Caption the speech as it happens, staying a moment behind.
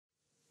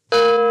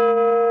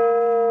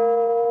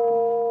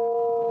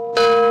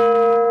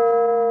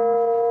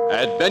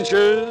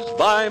Adventures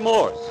by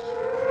Morse.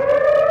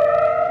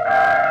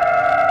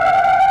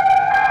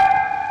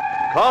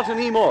 Carlton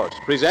E. Morse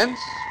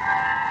presents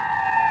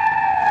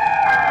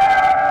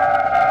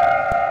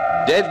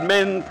Dead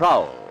Men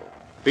Prowl,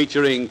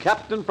 featuring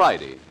Captain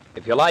Friday.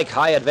 If you like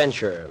high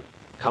adventure,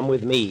 come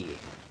with me.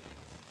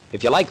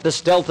 If you like the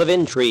stealth of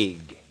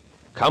intrigue,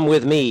 come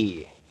with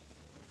me.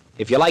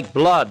 If you like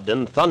blood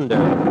and thunder,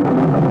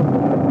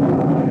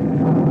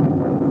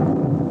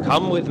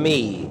 come with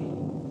me.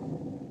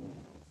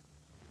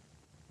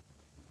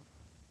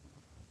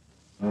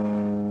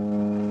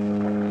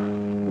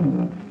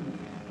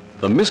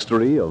 The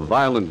mystery of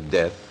violent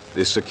death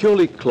is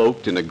securely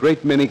cloaked in a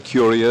great many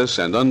curious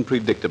and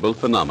unpredictable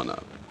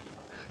phenomena.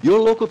 Your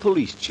local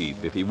police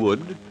chief, if he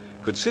would,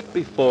 could sit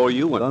before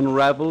you and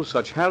unravel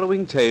such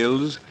harrowing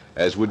tales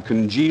as would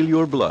congeal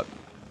your blood.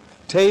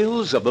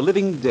 Tales of the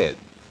living dead.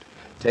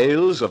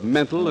 Tales of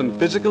mental and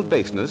physical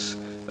baseness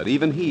that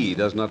even he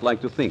does not like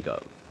to think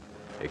of.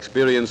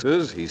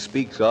 Experiences he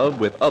speaks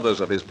of with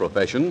others of his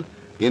profession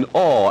in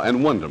awe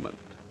and wonderment.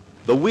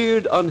 The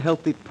weird,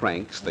 unhealthy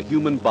pranks the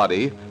human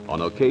body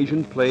on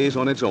occasion plays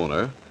on its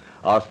owner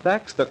are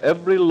facts that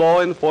every law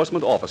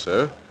enforcement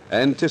officer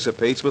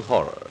anticipates with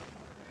horror.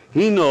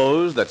 He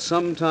knows that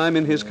sometime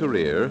in his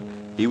career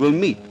he will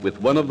meet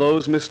with one of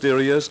those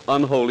mysterious,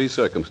 unholy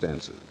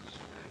circumstances.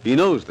 He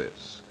knows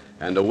this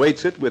and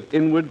awaits it with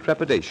inward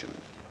trepidation.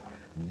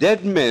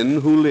 Dead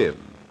men who live,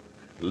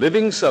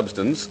 living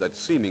substance that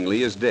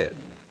seemingly is dead.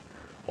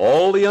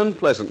 All the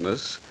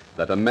unpleasantness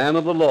that a man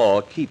of the law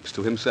keeps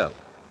to himself.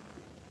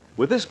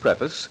 With this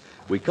preface,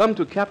 we come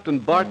to Captain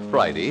Bart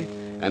Friday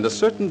and a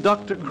certain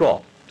Dr.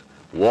 Croft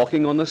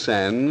walking on the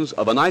sands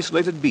of an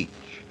isolated beach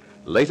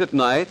late at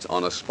night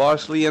on a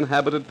sparsely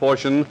inhabited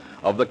portion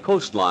of the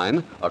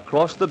coastline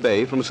across the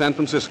bay from San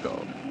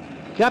Francisco.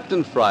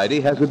 Captain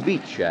Friday has a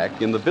beach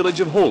shack in the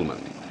village of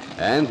Holman,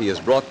 and he has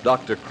brought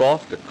Dr.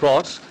 Croft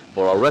across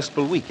for a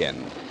restful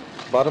weekend.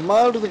 About a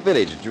mile to the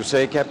village, did you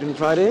say, Captain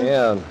Friday?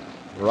 Yeah,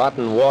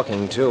 rotten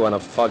walking, too, on a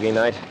foggy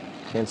night.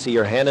 Can't see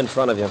your hand in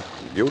front of you.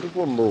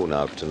 Beautiful moon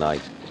out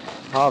tonight.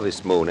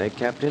 Harvest moon, eh,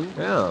 Captain?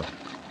 Yeah.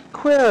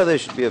 Queer there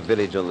should be a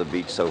village on the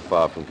beach so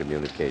far from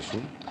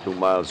communication. 2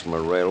 miles from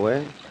a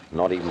railway,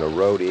 not even a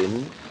road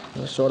in.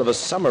 Sort of a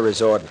summer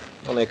resort.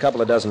 Only a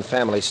couple of dozen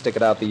families stick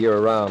it out the year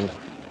around.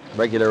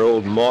 Regular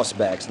old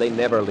mossbacks, they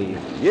never leave.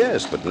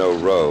 Yes, but no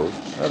road.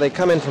 They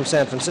come in from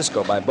San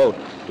Francisco by boat.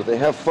 Do they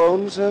have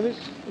phone service?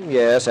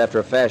 Yes, after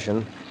a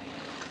fashion.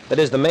 That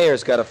is, the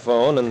mayor's got a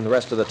phone, and the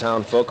rest of the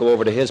town folk go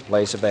over to his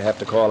place if they have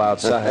to call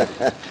outside.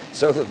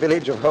 So the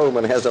village of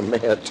Holman has a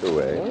mayor,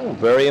 too, eh? Oh,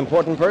 very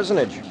important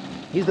personage.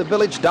 He's the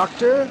village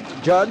doctor,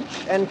 judge,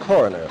 and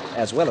coroner,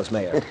 as well as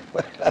mayor.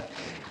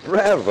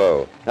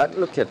 Bravo. Now,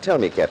 look here, tell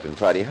me, Captain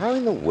Friday, how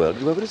in the world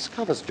did you ever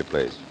discover such a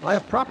place? I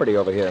have property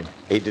over here.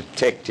 A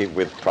detective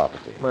with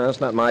property. Well,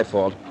 it's not my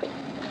fault.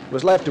 It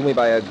was left to me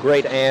by a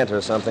great aunt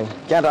or something.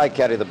 Can't I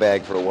carry the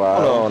bag for a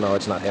while? Oh, no,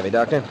 it's not heavy,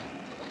 Doctor.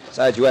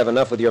 Besides, you have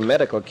enough with your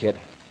medical kit.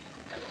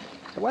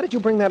 Why did you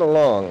bring that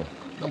along?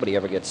 Nobody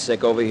ever gets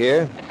sick over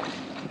here.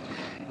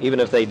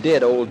 Even if they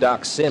did, old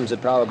Doc Sims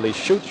would probably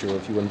shoot you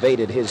if you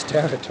invaded his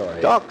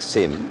territory. Doc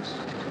Sims?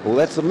 Well,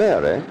 that's the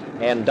mayor, eh?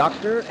 And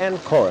doctor and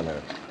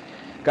coroner.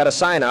 Got a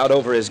sign out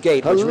over his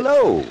gate.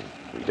 Hello!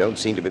 We don't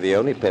seem to be the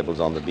only pebbles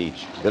on the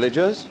beach.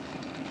 Villagers?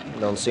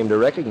 Don't seem to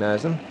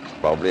recognize them.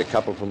 Probably a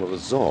couple from the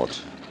resort.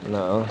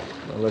 No.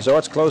 The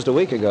resort's closed a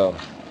week ago.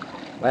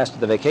 Last of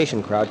the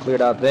vacation crowd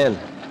cleared out then.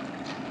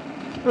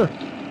 Huh.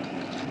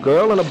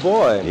 Girl and a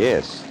boy.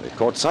 Yes, they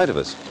caught sight of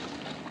us.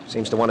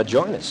 Seems to want to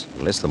join us.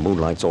 Unless the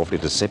moonlight's awfully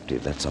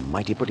deceptive. That's a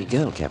mighty pretty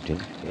girl, Captain.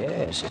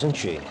 Yes, isn't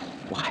she?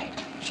 Why,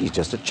 she's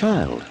just a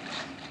child.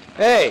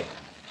 Hey!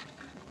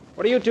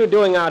 What are you two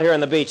doing out here on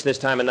the beach this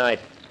time of night?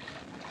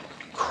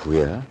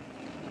 Queer.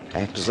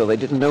 Act as though they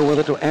didn't know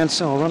whether to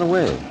answer or run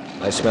away.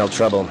 I smell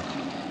trouble.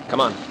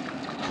 Come on.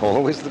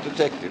 Always the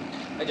detective.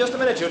 Hey, just a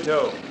minute, you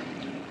two.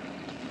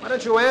 Why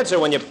don't you answer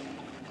when you...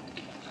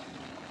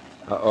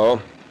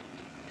 Uh-oh.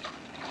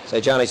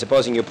 Say, Johnny,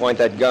 supposing you point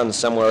that gun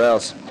somewhere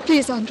else.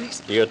 Please, Andres.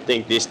 Do you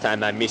think this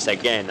time I miss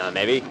again,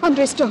 maybe?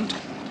 Andres, don't.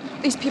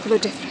 These people are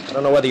different. I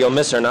don't know whether you'll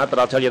miss or not, but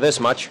I'll tell you this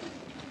much.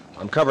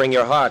 I'm covering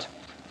your heart.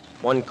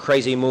 One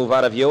crazy move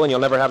out of you, and you'll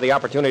never have the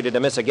opportunity to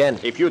miss again.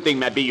 If you think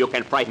maybe you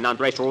can frighten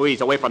Andres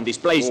Ruiz away from this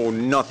place... Oh,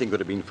 nothing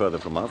could have been further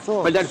from our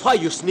thoughts. Well, then why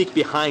you sneak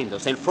behind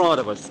us, in front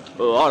of us,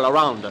 all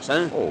around us,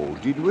 huh? Oh,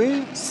 did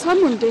we?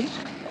 Someone did.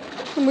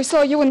 When we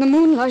saw you in the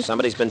moonlight.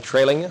 Somebody's been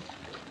trailing you?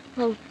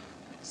 Well,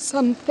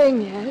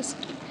 something, yes.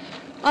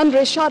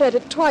 Andres shot at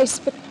it twice,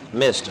 but...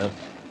 Missed, huh?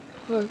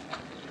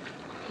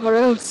 Or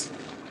else.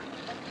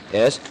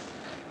 Yes?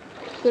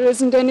 There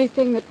isn't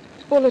anything that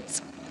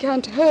bullets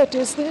can't hurt,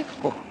 is there?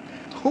 Oh,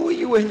 who are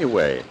you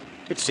anyway?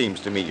 It seems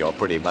to me you're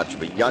pretty much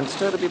of a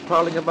youngster to be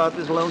prowling about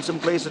this lonesome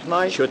place at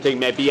night. You think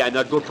maybe I'm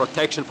not good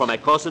protection for my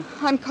cousin?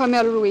 I'm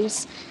Carmel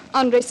Ruiz.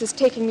 Andres is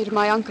taking me to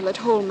my uncle at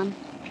Holman.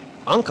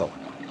 Uncle?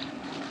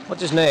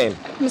 What's his name?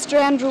 Mr.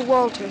 Andrew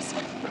Walters.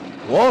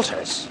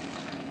 Walters?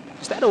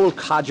 Is that old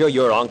codger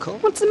your uncle?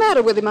 What's the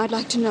matter with him, I'd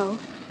like to know?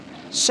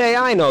 Say,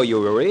 I know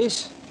you,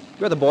 Ruiz.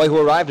 You're the boy who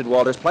arrived at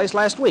Walter's place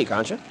last week,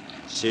 aren't you?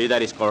 See,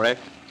 that is correct.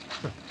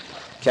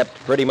 Kept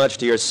pretty much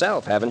to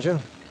yourself, haven't you?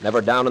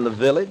 Never down in the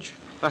village?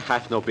 I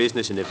have no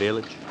business in the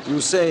village. You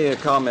say,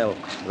 Carmel,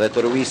 that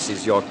Ruiz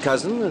is your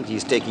cousin and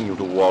he's taking you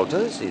to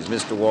Walter's. Is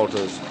Mr.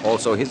 Walters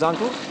also his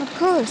uncle? Of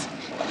course.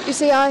 You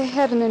see, I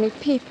haven't any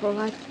people.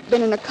 I've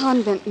been in a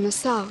convent in the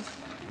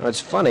south. Well, it's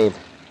funny.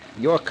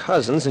 You're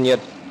cousins, and yet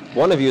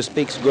one of you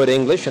speaks good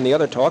English and the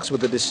other talks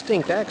with a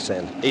distinct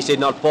accent. Is it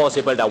not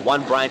possible that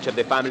one branch of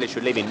the family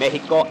should live in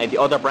Mexico and the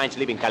other branch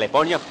live in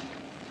California?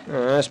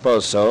 I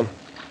suppose so.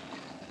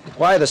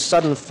 Why the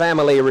sudden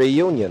family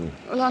reunion?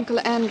 Well,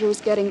 Uncle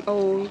Andrew's getting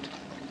old.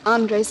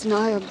 Andres and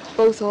I are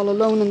both all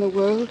alone in the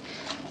world,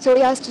 so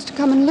he asked us to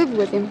come and live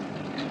with him.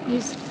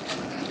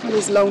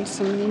 He's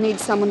lonesome and he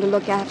needs someone to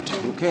look after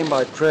him. You came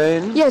by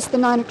train? Yes, the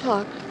 9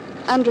 o'clock.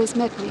 Andres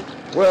met me.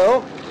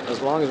 Well,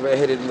 as long as we're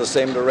headed in the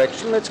same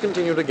direction, let's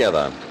continue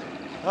together.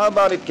 How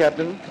about it,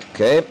 Captain?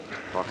 Okay.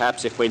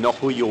 Perhaps if we know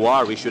who you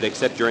are, we should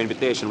accept your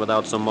invitation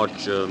without so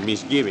much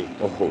misgiving.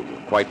 Oh,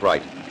 quite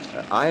right.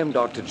 I am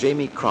Dr.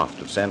 Jamie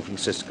Croft of San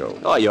Francisco.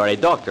 Oh, you're a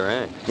doctor,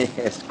 eh?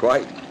 Yes,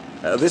 quite.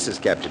 This is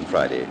Captain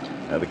Friday.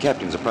 The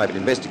captain's a private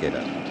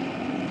investigator.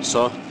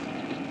 So?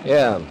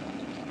 Yeah.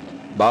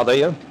 Bother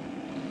you?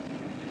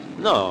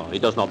 No,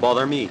 it does not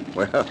bother me.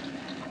 Well,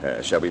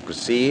 shall we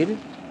proceed?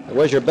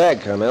 Where's your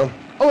bag, Carmel?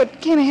 Oh, it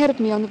came ahead of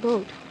me on the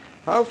boat.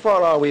 How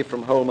far are we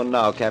from Holman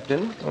now,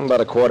 Captain? About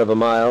a quarter of a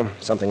mile,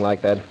 something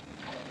like that.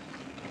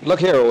 Look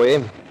here,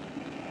 Owie.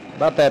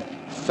 About that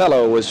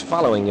fellow who was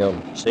following you.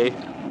 See?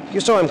 You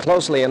saw him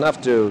closely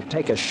enough to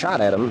take a shot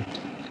at him.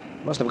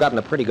 Must have gotten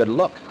a pretty good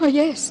look. Oh,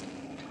 yes.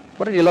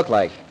 What did he look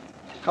like?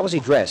 How was he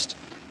dressed?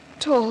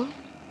 Tall.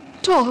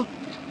 Tall.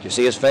 Did you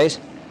see his face?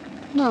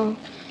 No.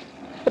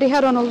 But he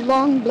had on a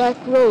long black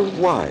robe.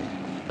 Why?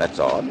 That's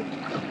odd.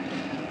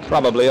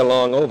 Probably a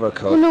long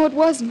overcoat. Oh, no, it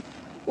wasn't.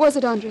 Was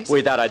it, Andres?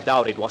 Without a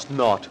doubt, it was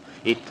not.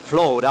 It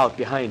flowed out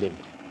behind him.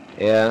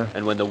 Yeah?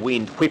 And when the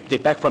wind whipped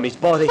it back from his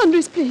body...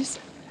 Andres, please.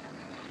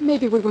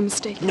 Maybe we were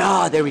mistaken.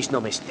 No, there is no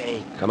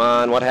mistake. Come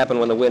on, what happened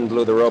when the wind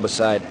blew the robe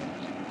aside?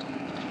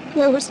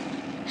 There was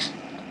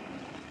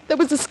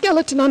a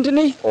skeleton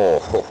underneath.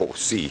 Oh,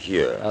 see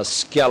here. A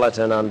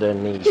skeleton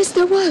underneath. Yes,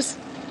 there was.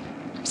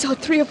 I saw it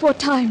 3 or 4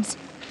 times.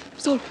 It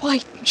was all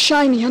white and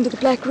shiny under the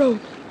black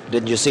robe.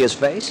 Didn't you see his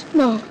face?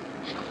 No.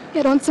 He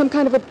had on some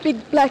kind of a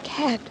big black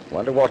hat.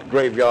 Wonder what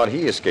graveyard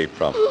he escaped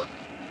from.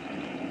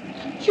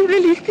 You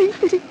really think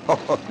that he...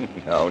 Oh,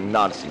 no,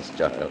 nonsense,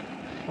 child.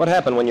 What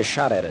happened when you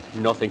shot at it?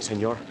 Nothing,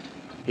 senor.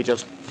 He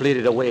just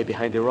flitted away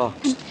behind the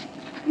rocks.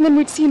 And then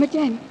we'd see him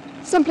again.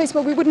 Someplace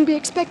where we wouldn't be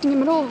expecting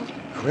him at all.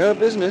 Queer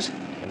business.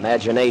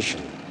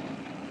 Imagination.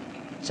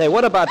 Say,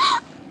 what about...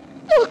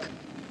 Look!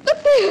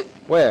 Look there!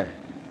 Where?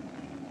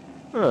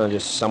 Oh,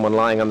 just someone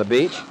lying on the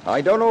beach.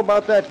 I don't know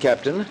about that,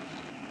 Captain.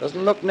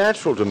 Doesn't look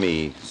natural to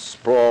me.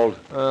 Sprawled.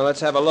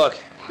 Let's have a look.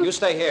 You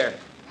stay here.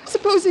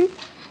 Supposing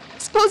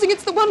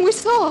it's the one we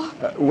saw.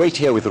 Wait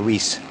here with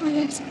Reese. Oh,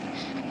 yes.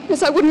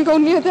 Yes, I wouldn't go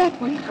near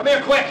that one. Come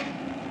here, quick!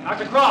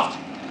 Dr. Croft!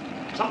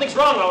 Something's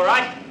wrong, all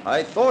right?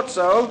 I thought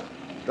so.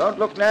 Don't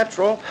look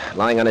natural.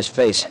 Lying on his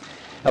face.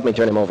 Help me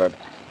turn him over.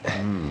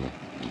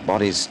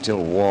 Body's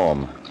still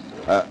warm.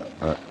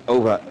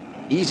 Over.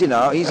 Easy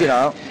now, easy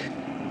now.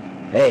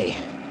 Hey.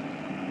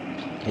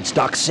 It's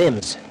Doc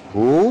Sims.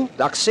 Who?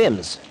 Doc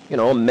Sims. You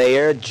know,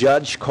 mayor,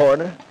 judge,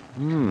 coroner.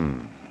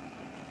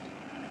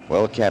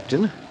 Well,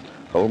 Captain,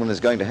 Holman is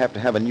going to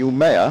have a new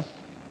mayor.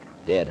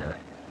 Dead, huh?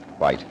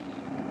 Quite.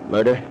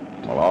 Murder?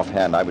 Well,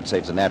 offhand, I would say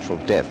it's a natural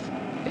death.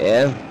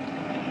 Yeah?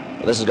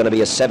 Well, this is going to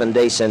be a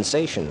 7-day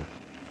sensation.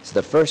 It's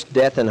the first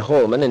death in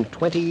Holman in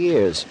 20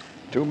 years.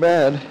 Too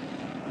bad.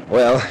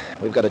 Well,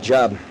 we've got a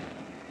job.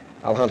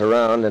 I'll hunt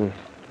around and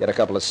get a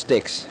couple of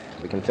sticks.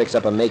 We can fix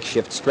up a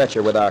makeshift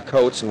stretcher with our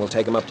coats, and we'll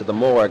take him up to the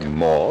morgue.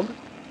 Morgue?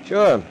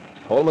 Sure.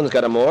 Holman's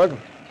got a morgue.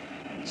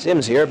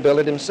 Sims here built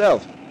it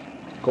himself.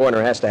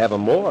 Coroner has to have a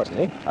morgue,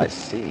 eh? I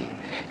see.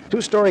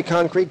 2-story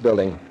concrete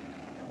building.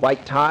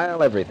 White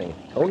tile, everything.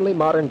 Only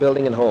modern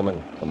building in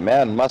Holman. The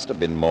man must have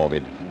been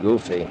morbid.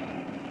 Goofy.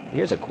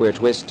 Here's a queer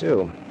twist,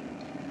 too.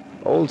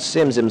 Old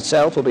Sims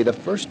himself will be the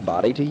first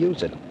body to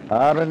use it.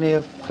 Irony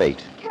of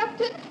fate.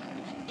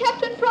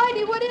 Captain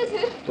Friday, what is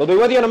it? We'll be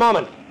with you in a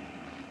moment.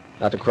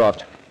 Dr.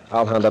 Croft,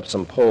 I'll hunt up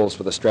some poles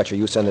for the stretcher.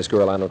 You send this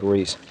girl on with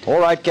Reese. All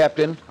right,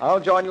 Captain. I'll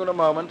join you in a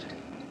moment.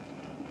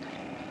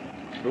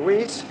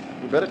 Luis,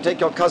 you better take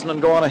your cousin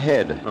and go on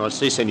ahead. Oh,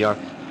 si, senor.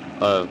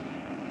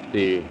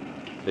 The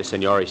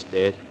senor is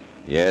dead.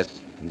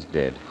 Yes, he's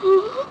dead.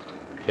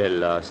 Qué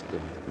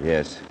lástima.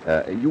 Yes.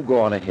 You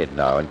go on ahead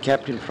now, and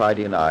Captain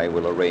Friday and I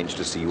will arrange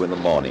to see you in the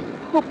morning.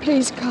 Oh,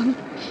 please come.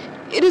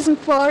 It isn't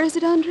far, is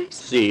it, Andres?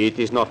 Si, it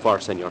is not far,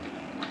 senor.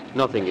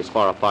 Nothing is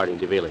far apart in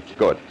the village.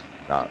 Good.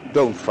 Now,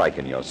 don't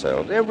frighten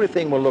yourselves.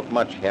 Everything will look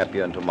much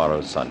happier in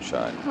tomorrow's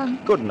sunshine.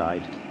 Good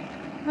night.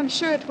 I'm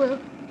sure it will.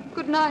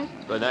 Good night.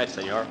 Good night,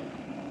 senor.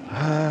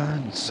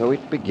 And so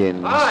it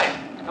begins. Hi,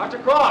 Dr.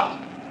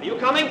 Croft. Are you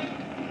coming?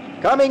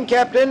 Coming,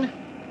 Captain.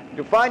 Did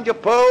you find your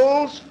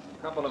poles?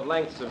 A couple of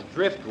lengths of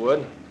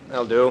driftwood.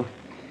 That'll do.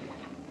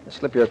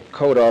 Slip your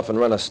coat off and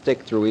run a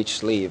stick through each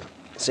sleeve.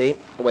 See?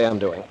 The way I'm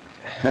doing.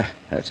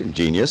 That's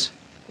ingenious.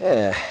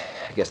 Yeah,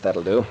 I guess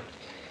that'll do.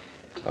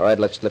 All right,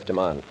 let's lift him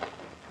on.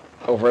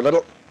 Over a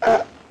little.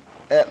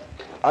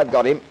 I've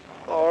got him.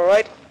 All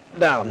right,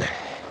 down.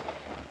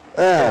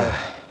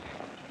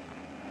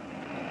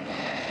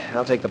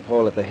 I'll take the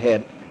pole at the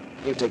head.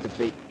 You take the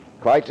feet.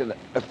 Quite an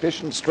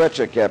efficient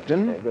stretcher,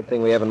 Captain. Yeah, good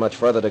thing we haven't much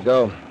further to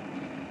go.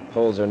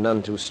 Poles are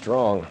none too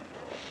strong.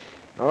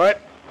 All right,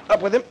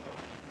 up with him.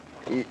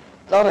 He's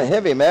not a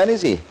heavy man,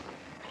 is he?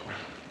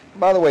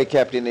 By the way,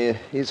 Captain,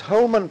 is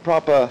Holman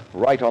proper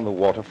right on the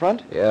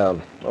waterfront? Yeah,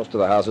 most of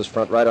the houses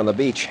front right on the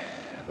beach.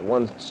 The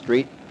one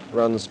street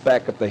runs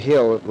back up the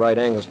hill at right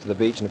angles to the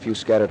beach and a few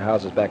scattered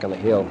houses back on the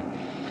hill.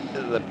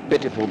 The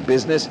pitiful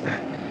business.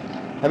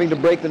 Having to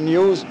break the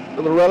news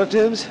to the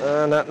relatives?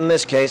 Not in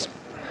this case.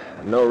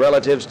 No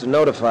relatives to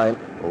notify.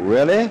 Oh,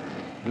 really?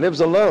 He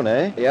lives alone,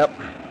 eh? Yep.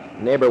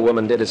 Neighbor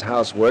woman did his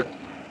housework,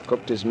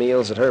 cooked his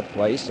meals at her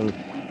place, and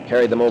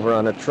carried them over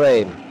on a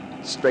tray.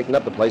 Straightened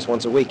up the place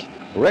once a week.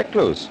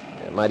 Recluse?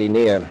 Yeah, mighty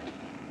near.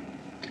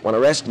 Want to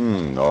rest?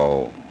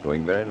 No.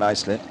 Doing very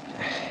nicely.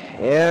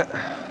 Yeah.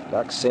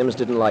 Doc Sims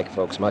didn't like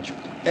folks much.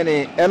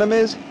 Any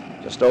enemies?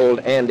 Just old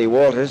Andy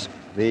Walters.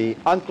 The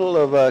uncle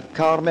of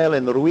Carmel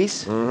and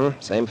Ruiz?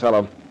 Mm-hmm. Same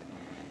fellow.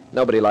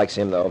 Nobody likes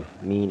him, though.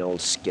 Mean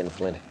old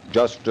skinflint.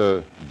 Just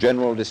a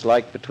general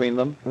dislike between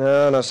them?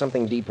 No,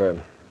 something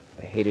deeper.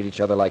 They hated each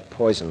other like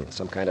poison.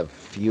 Some kind of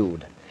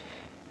feud.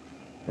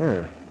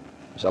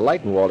 There's a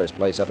light in Walters'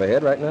 place up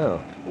ahead right now.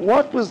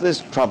 What was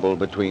this trouble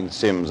between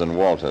Sims and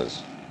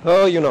Walters?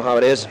 Oh, you know how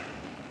it is.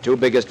 Two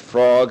biggest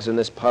frogs in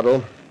this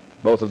puddle.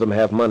 Both of them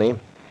have money.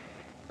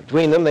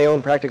 Between them, they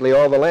own practically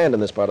all the land in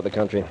this part of the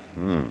country.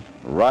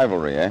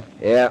 Rivalry, eh?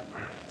 Yeah.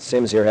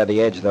 Sims here had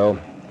the edge, though.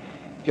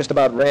 Just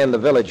about ran the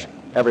village.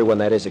 Everyone,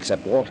 that is,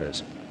 except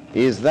Walters.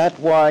 Is that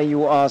why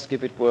you ask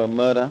if it were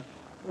murder?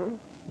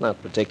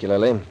 Not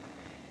particularly.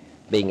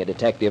 Being a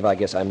detective, I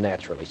guess I'm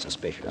naturally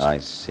suspicious. I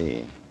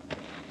see.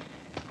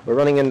 We're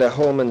running into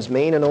Holman's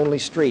main and only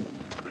street.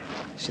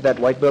 See that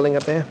white building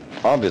up there?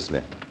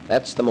 Obviously.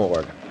 That's the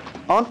morgue.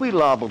 Aren't we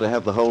liable to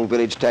have the whole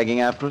village tagging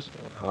after us?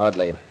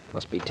 Hardly.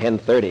 Must be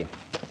 10:30.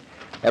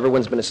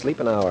 Everyone's been asleep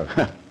an hour.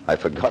 I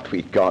forgot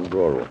we'd gone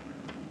rural.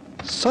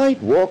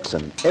 Sidewalks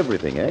and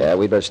everything, eh? Yeah,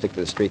 we'd better stick to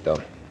the street,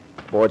 though.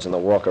 Boards in the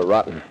walk are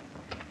rotten.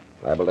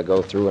 Liable to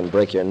go through and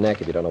break your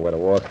neck if you don't know where to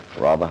walk.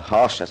 Rather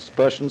harsh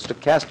aspersions to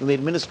cast on the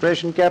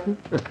administration, Captain.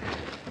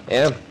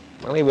 Yeah?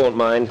 Well, he won't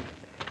mind.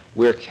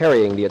 We're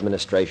carrying the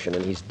administration,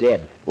 and he's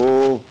dead.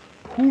 Oh,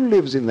 who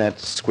lives in that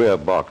square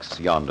box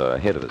yonder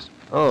ahead of us?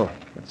 Oh,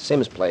 that's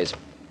Sims' place.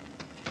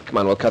 Come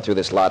on, we'll cut through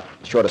this lot.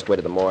 Shortest way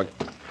to the morgue.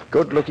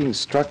 Good-looking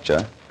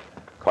structure.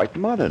 Quite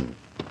modern.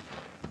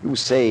 You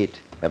say it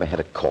never had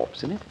a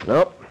corpse in it?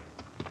 Nope.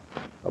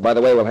 Oh, by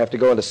the way, we'll have to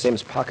go into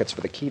Sims' pockets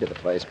for the key to the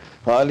place.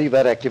 I'll leave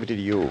that activity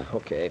to you.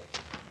 Okay.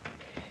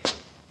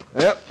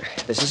 Well,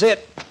 this is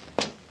it.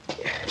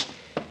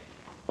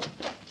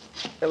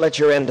 Let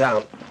your end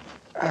down.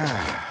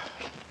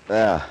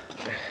 There.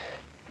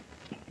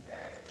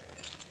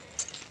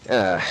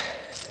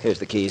 Here's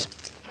the keys.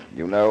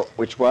 You know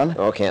which one?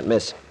 Oh, can't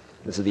miss.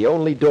 This is the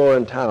only door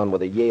in town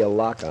with a Yale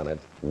lock on it.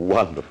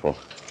 Wonderful.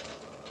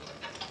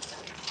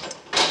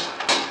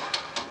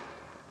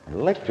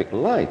 Electric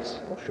lights.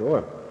 Oh,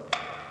 sure.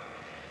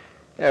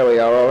 There we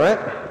are, all right.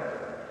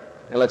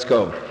 Now, let's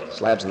go.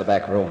 Slab's in the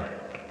back room.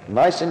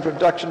 Nice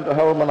introduction to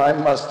Holman, I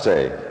must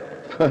say.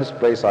 First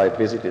place I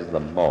visit is the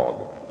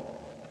morgue.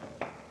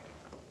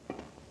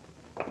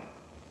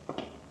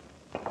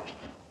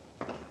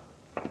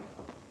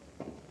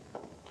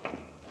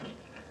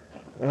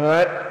 All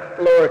right.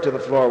 Lower it to the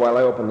floor while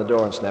I open the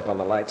door and snap on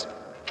the lights.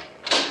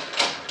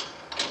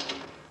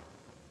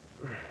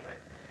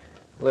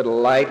 Little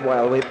light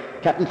while we...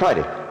 Captain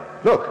Friday,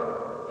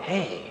 look.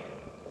 Hey,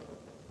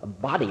 a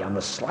body on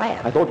the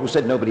slab. I thought you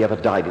said nobody ever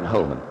died in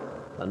Holman.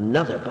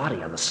 Another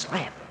body on the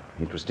slab.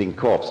 Interesting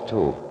corpse,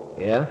 too.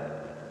 Yeah?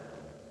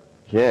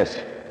 Yes,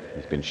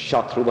 he's been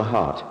shot through the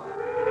heart.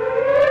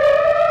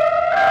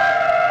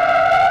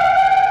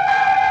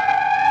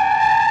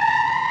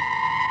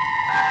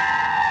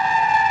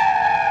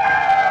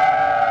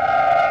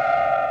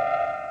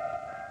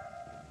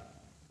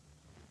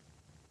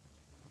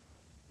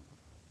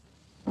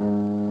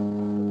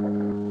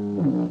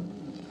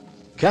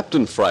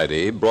 Captain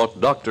Friday brought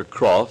Dr.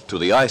 Croft to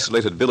the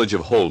isolated village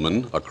of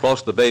Holman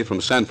across the bay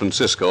from San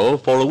Francisco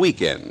for a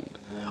weekend,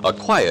 a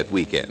quiet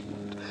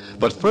weekend.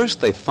 But first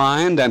they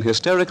find an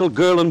hysterical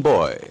girl and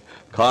boy,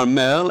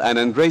 Carmel and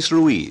Andres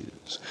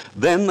Ruiz.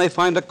 Then they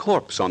find a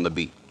corpse on the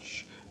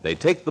beach. They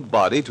take the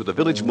body to the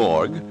village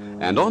morgue,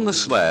 and on the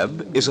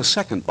slab is a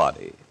second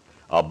body,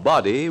 a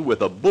body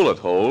with a bullet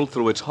hole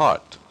through its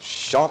heart.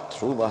 Shot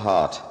through the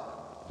heart.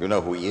 You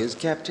know who he is,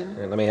 Captain?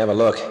 Here, let me have a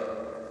look.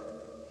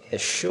 Yeah,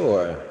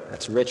 sure.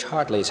 That's Rich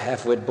Hartley's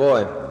half-wit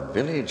boy.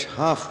 Village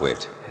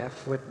half-wit.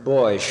 Half-wit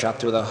boy shot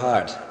through the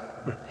heart.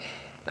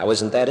 Now,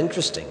 isn't that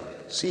interesting?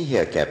 See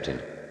here,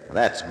 Captain.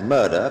 That's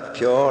murder,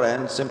 pure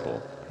and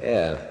simple.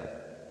 Yeah.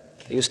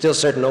 Are you still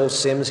certain old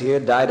Sims here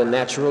died a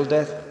natural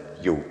death?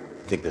 You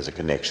think there's a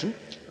connection?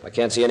 I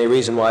can't see any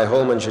reason why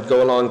Holman should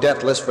go along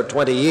deathless for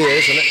 20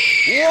 years and...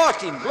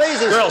 What in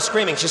blazes? Girl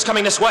screaming. She's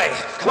coming this way.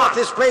 Come on. What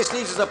this place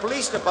needs is a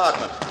police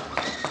department.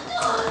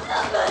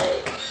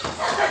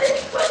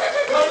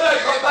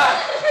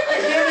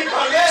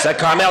 It's that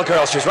Carmel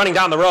girl. She's running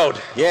down the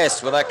road.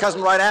 Yes, with her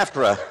cousin right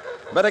after her.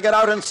 Better get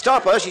out and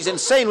stop her. She's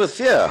insane with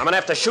fear. I'm going to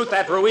have to shoot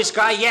that Ruiz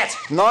guy yet.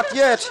 Not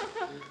yet.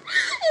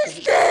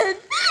 He's dead.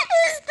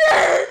 He's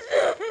dead.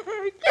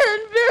 I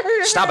can't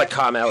bear it. Stop it,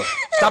 Carmel.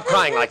 Stop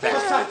crying like that.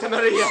 Santa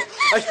Maria.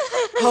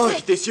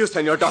 It is you,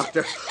 Senor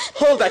Doctor.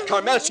 Hold that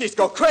Carmel. She's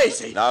go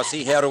crazy. Now,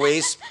 see here,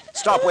 Ruiz.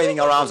 Stop waving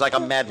your arms like a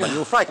madman.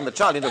 You frighten the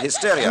child into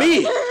hysteria.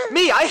 Me?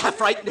 I have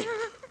frightened him.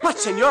 But,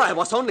 Senor, I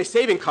was only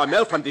saving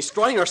Carmel from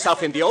destroying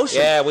herself in the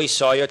ocean. Yeah, we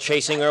saw you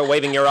chasing her,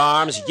 waving your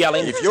arms,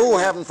 yelling. If you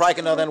haven't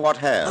frightened her, then what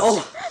has?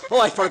 Oh,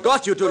 I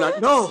forgot you do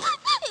not know.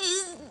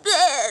 He's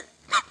dead.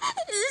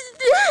 He's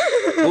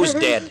dead. Who's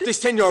dead? The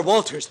Senor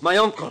Walters, my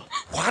uncle.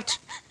 What?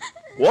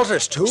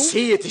 Walters, too?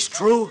 See, it is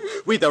true.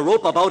 With a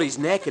rope about his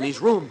neck in his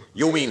room.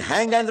 You mean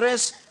hanged,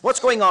 Andres? What's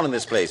going on in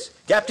this place?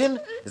 Captain,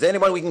 is there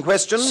anyone we can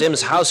question?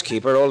 Sim's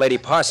housekeeper, old lady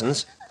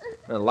Parsons.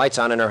 The lights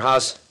on in her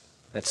house.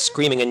 That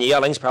screaming and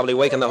yelling's probably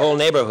waking the whole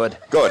neighborhood.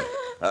 Good.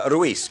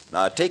 Ruiz,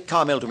 take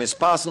Carmel to Miss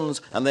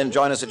Parsons and then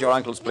join us at your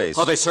uncle's place.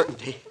 Of a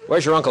certainty.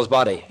 Where's your uncle's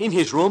body? In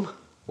his room.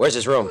 Where's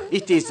his room?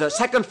 It is the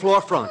second floor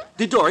front.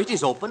 The door, it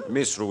is open.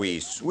 Miss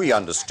Ruiz, we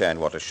understand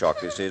what a shock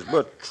this is,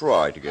 but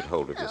try to get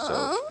hold of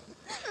yourself.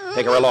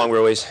 Take her along,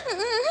 Ruiz.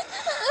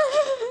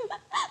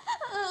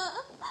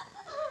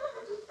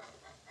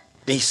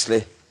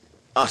 Beastly.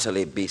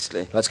 Utterly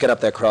beastly. Let's get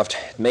up there, Croft.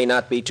 It may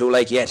not be too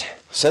late yet.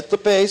 Set the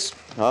pace.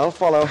 I'll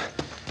follow.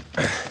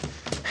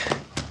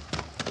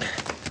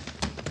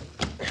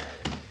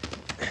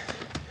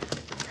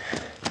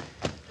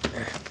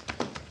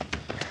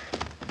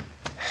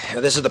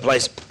 This is the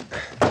place.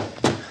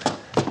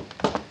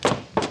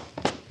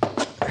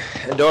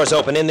 The door's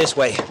open. In this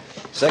way.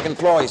 Second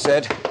floor, he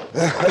said.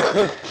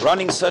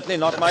 Running certainly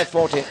not my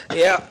forte.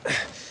 Yeah.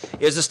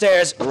 Here's the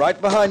stairs. Right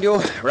behind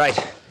you. Right.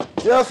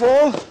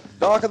 Careful.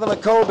 Darker than a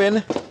coal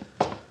bin.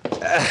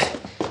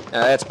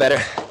 That's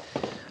better.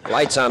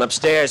 Lights on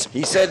upstairs.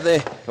 He said the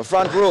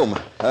front room.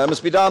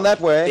 Must be down that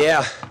way.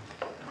 Yeah.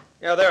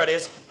 Yeah, there it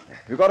is.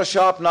 You got a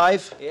sharp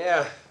knife?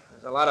 Yeah.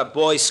 There's a lot of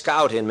Boy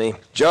Scout in me.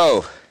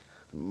 Joe.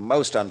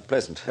 Most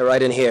unpleasant. They're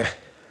right in here.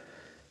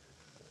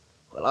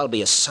 Well, I'll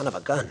be a son of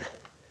a gun.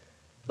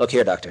 Look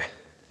here, Doctor.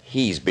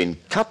 He's been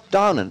cut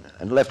down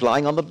and left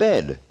lying on the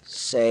bed.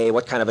 Say,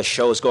 what kind of a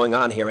show's going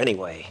on here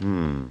anyway?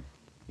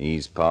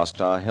 He's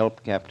past our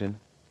help, Captain.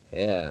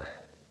 Yeah.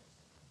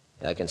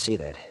 I can see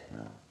that.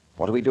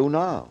 What do we do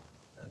now?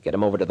 I'll get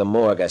him over to the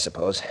morgue, I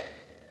suppose.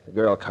 The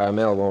girl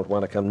Carmel won't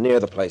want to come near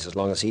the place as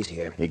long as he's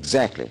here.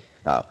 Exactly.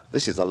 Now,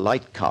 this is a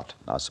light cut.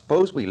 Now,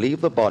 suppose we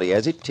leave the body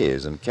as it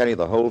is and carry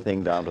the whole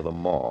thing down to the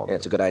morgue. Yeah,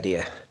 it's a good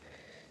idea.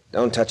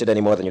 Don't touch it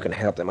any more than you can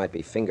help. There might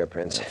be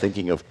fingerprints.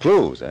 Thinking of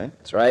clues, eh?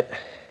 That's right.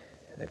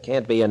 There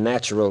can't be a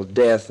natural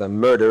death, a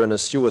murder, and a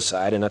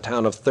suicide in a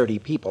town of 30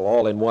 people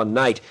all in one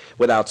night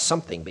without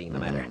something being the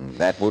matter.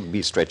 That would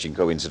be stretching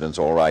coincidence,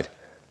 all right.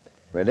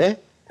 Ready?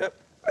 Yep,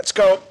 let's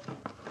go.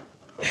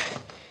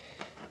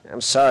 I'm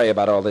sorry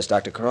about all this,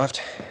 Dr.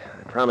 Croft.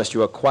 I promised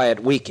you a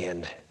quiet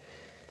weekend.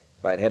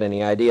 If I'd had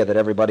any idea that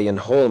everybody in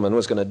Holman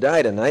was going to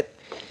die tonight...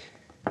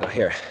 Now,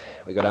 here,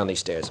 we go down these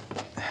stairs.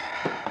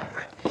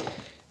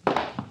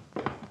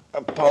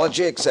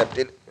 Apology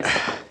accepted.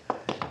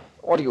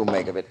 What do you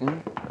make of it?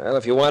 Well,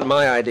 if you want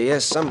my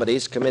idea,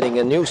 somebody's committing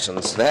a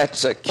nuisance.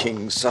 That's a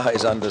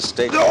king-size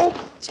understatement. No!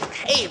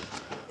 Hey!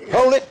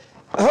 Hold it!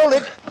 Hold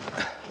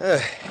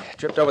it!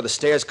 Tripped over the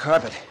stairs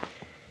carpet.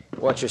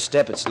 Watch your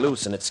step. It's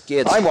loose and it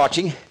skids. I'm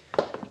watching.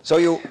 So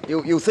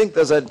you think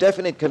there's a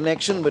definite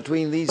connection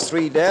between these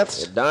three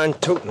deaths? You're darn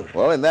tootin'.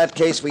 Well, in that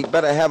case, we'd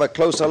better have a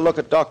closer look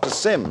at Dr.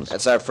 Sims.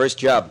 That's our first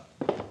job.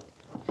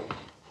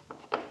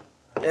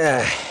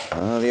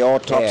 The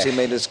autopsy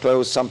may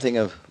disclose something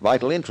of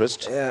vital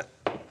interest. Yeah.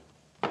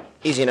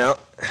 Easy now.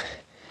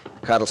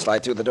 Cot'll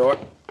slide through the door.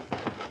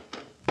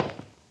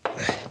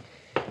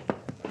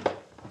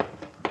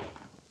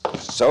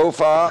 So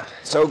far,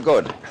 so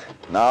good.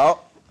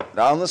 Now,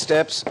 down the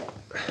steps.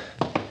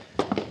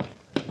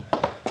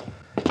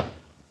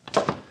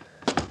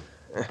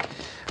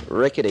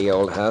 Rickety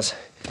old house.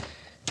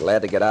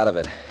 Glad to get out of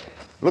it.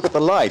 Look at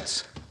the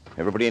lights.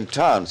 Everybody in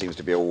town seems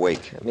to be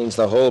awake. That means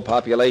the whole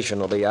population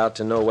will be out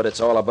to know what it's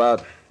all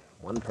about.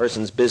 One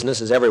person's business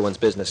is everyone's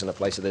business in a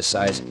place of this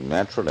size.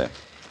 Naturally.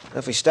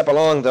 If we step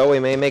along, though, we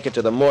may make it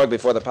to the morgue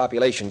before the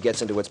population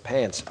gets into its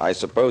pants. I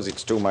suppose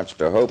it's too much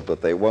to hope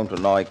that they won't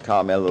annoy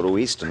Carmel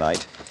Ruiz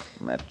tonight.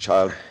 That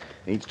child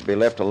needs to be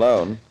left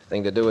alone.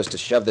 Thing to do is to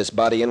shove this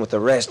body in with the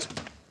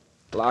rest.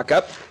 Lock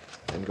up,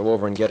 and go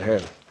over and get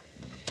her.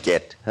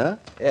 Get her?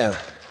 Yeah,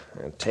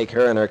 and take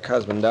her and her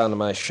husband down to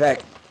my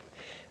shack.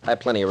 I have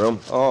plenty of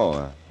room.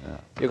 Oh, yeah.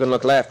 You can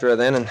look after her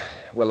then, and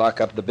we'll lock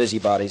up the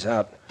busybodies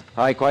out.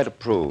 I quite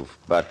approve,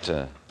 but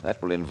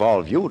that will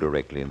involve you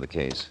directly in the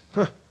case.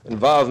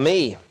 Involve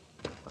me.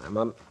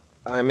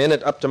 I'm in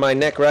it up to my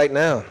neck right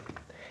now.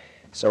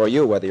 So are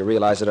you, whether you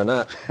realize it or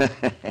not.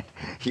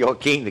 You're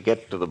keen to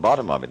get to the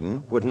bottom of it, hmm?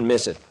 Wouldn't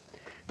miss it.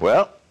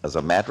 Well, as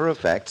a matter of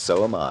fact,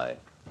 so am I.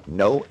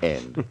 No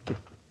end.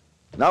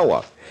 Now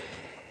what?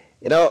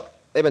 You know,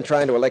 they've been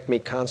trying to elect me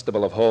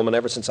constable of Holman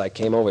ever since I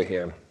came over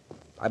here.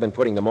 I've been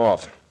putting them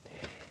off.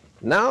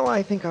 Now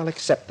I think I'll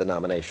accept the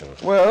nomination.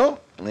 Well,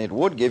 it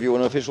would give you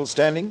an official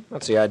standing.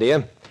 That's the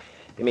idea.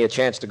 Give me a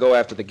chance to go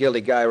after the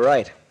guilty guy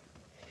right.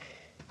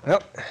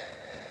 Well,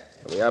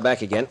 here we are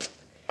back again.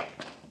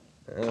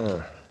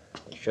 Oh,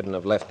 we shouldn't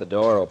have left the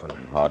door open.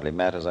 Hardly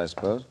matters, I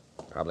suppose.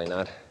 Probably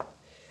not.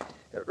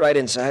 Right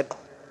inside.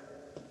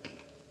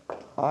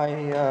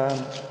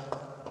 I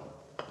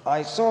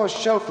saw a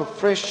shelf of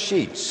fresh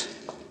sheets.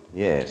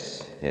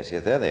 Yes,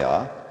 there they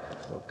are.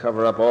 We'll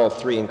cover up all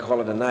three and call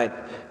it a night.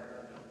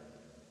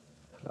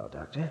 Hello,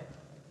 Doctor.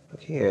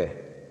 Look here.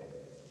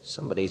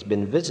 Somebody's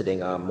been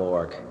visiting our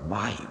morgue.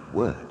 My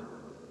word.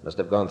 Must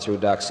have gone through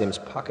Doc Sims'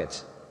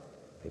 pockets.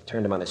 They've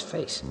turned him on his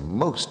face.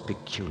 Most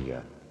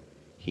peculiar.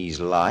 He's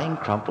lying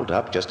crumpled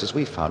up just as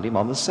we found him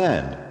on the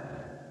sand.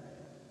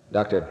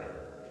 Doctor,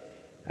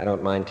 I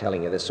don't mind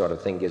telling you this sort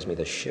of thing gives me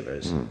the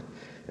shivers.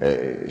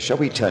 Shall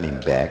we turn him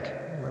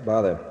back? Why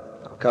bother?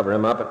 I'll cover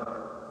him up and...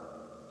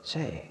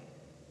 Say,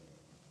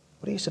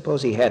 what do you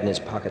suppose he had in his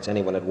pockets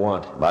anyone would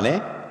want?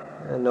 Money?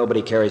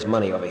 Nobody carries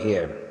money over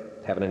here.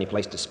 Haven't any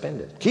place to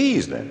spend it.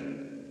 Keys,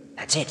 then?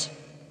 That's it.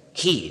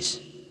 Keys.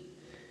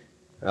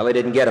 Well, they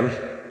didn't get him.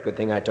 Good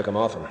thing I took him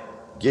off him.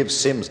 Gives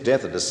Sims'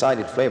 death a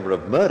decided flavor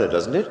of murder,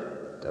 doesn't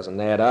it? Doesn't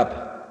add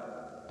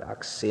up.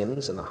 Doc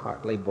Sims and the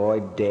Hartley boy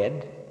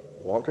dead.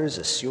 Walter's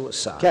a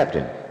suicide.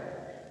 Captain,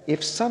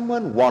 if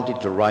someone wanted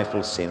to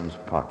rifle Sims'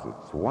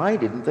 pockets, why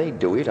didn't they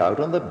do it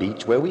out on the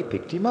beach where we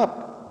picked him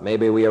up?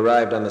 Maybe we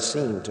arrived on the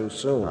scene too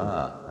soon.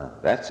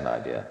 That's an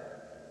idea.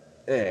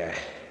 There.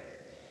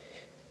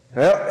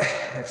 Well,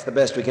 that's the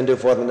best we can do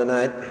for them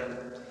tonight.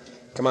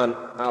 Come on,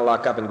 I'll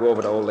lock up and go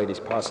over to Old Lady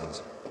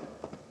Parsons.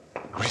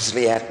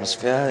 Grisly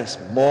atmosphere, this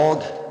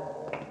morgue.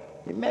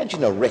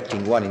 Imagine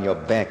erecting one in your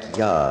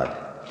backyard.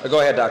 Go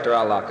ahead, Doctor.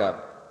 I'll lock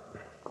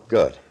up.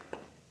 Good.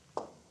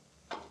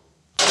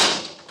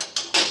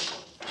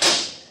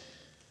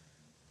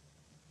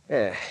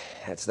 Yeah,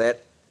 that's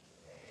that.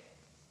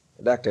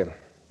 Doctor,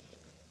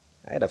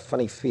 I had a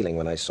funny feeling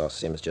when I saw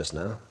Sims just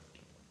now.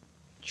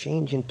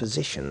 Change in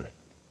position.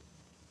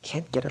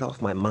 Can't get it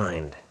off my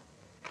mind.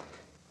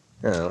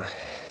 Well,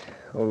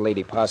 Old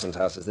Lady Parsons'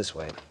 house is this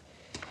way.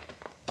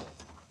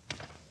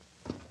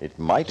 It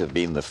might have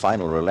been the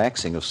final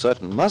relaxing of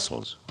certain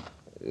muscles.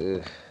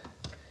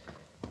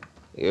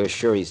 You're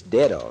sure he's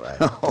dead, all right?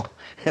 Oh,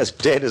 as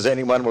dead as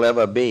anyone will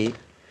ever be.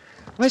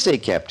 I say,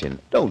 Captain,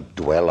 don't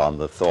dwell on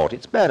the thought.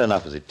 It's bad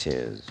enough as it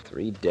is.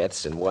 3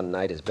 deaths in one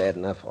night is bad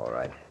enough, all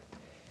right.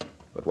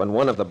 But when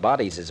one of the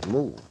bodies is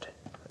moved,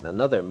 and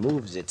another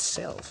moves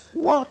itself...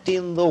 What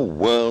in the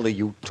world are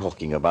you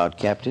talking about,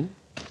 Captain?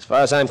 As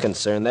far as I'm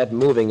concerned, that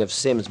moving of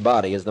Sims'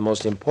 body is the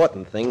most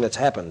important thing that's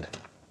happened.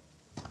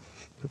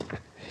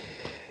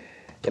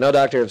 You know,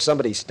 Doctor, if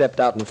somebody stepped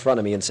out in front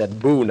of me and said,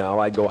 boo now,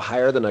 I'd go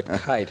higher than a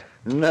kite.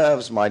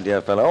 Nerves, my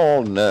dear fellow,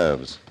 all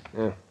nerves.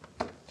 Yeah.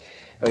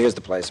 Oh, here's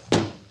the place.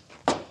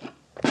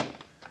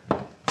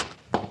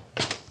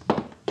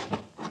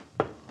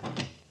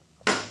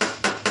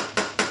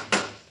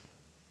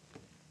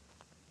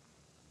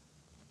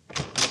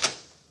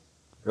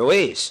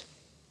 Ruiz,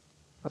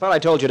 I thought I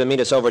told you to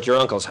meet us over at your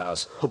uncle's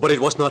house. Oh, but it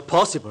was not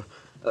possible.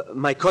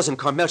 My cousin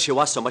Carmel, she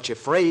was so much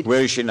afraid.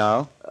 Where is she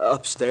now?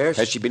 Upstairs.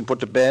 Has she been put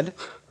to bed?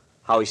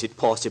 How is it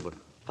possible?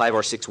 5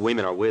 or 6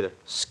 women are with her.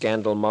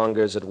 Scandal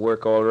mongers at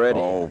work already.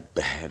 Oh,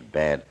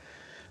 bad.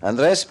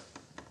 Andres,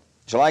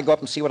 shall I go up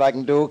and see what I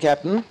can do,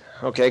 Captain?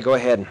 Okay, go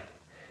ahead. If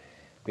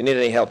you need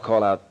any help,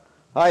 call out.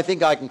 I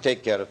think I can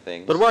take care of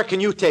things. But where can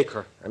you take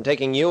her? I'm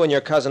taking you and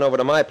your cousin over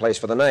to my place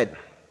for the night.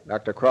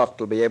 Dr. Croft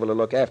will be able to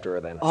look after her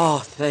then. Oh,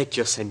 thank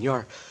you,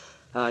 senor.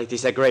 It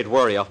is a great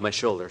worry off my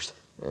shoulders.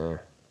 Yeah.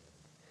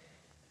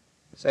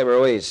 Say,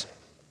 Ruiz,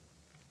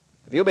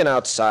 have you been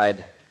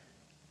outside?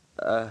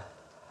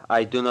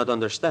 I do not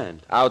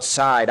understand.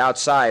 Outside,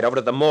 over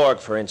to the morgue,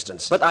 for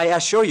instance. But I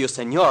assure you,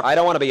 senor... I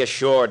don't want to be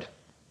assured.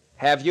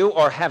 Have you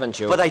or haven't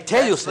you? But I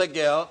tell you... That's the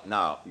girl.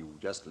 Now, you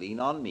just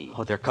lean on me.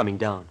 Oh, they're coming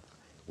down.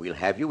 We'll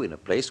have you in a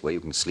place where you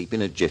can sleep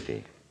in a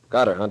jiffy.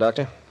 Got her, huh,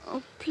 Doctor?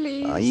 Oh,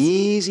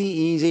 please.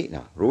 Easy.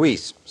 Now,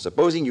 Ruiz,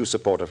 supposing you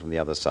support her from the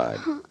other side.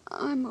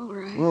 I'm all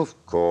right.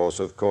 Of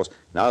course.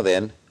 Now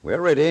then, we're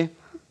ready.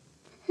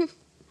 If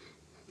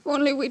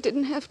only we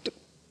didn't have to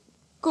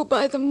go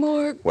by the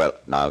morgue. Well,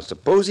 now,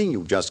 supposing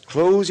you just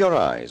close your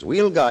eyes.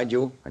 We'll guide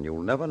you, and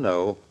you'll never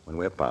know when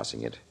we're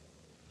passing it.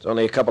 It's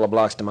only a couple of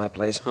blocks to my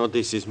place. Oh,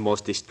 this is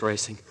most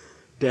distressing.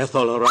 Death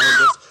all around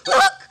us.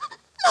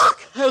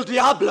 Look! El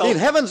Diablo! In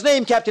heaven's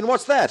name, Captain,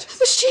 what's that?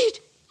 The sheet.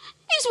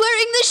 He's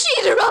wearing the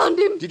sheet around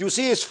him. Did you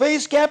see his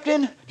face,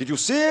 Captain? Did you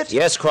see it?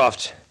 Yes,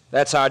 Croft.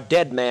 That's our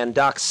dead man,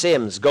 Doc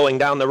Sims, going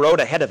down the road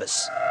ahead of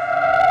us.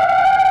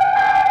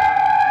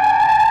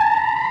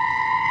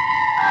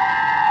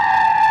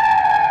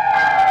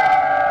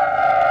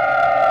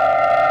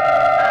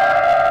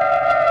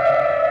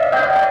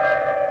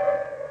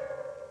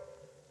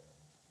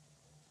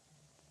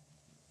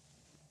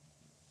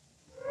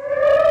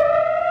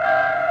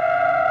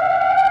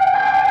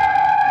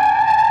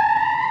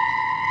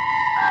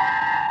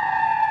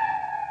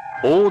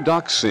 Old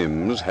Doc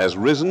Sims has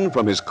risen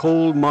from his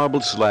cold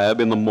marble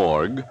slab in the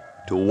morgue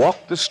to walk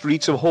the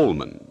streets of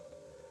Holman.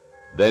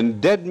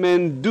 Then dead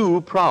men do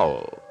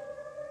prowl.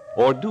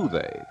 Or do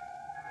they?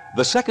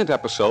 The second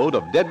episode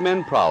of Dead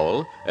Men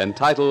Prowl,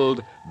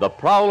 entitled The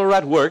Prowler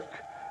at Work,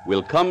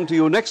 will come to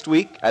you next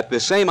week at the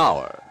same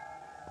hour.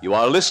 You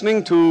are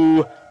listening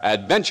to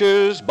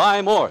Adventures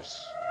by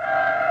Morse.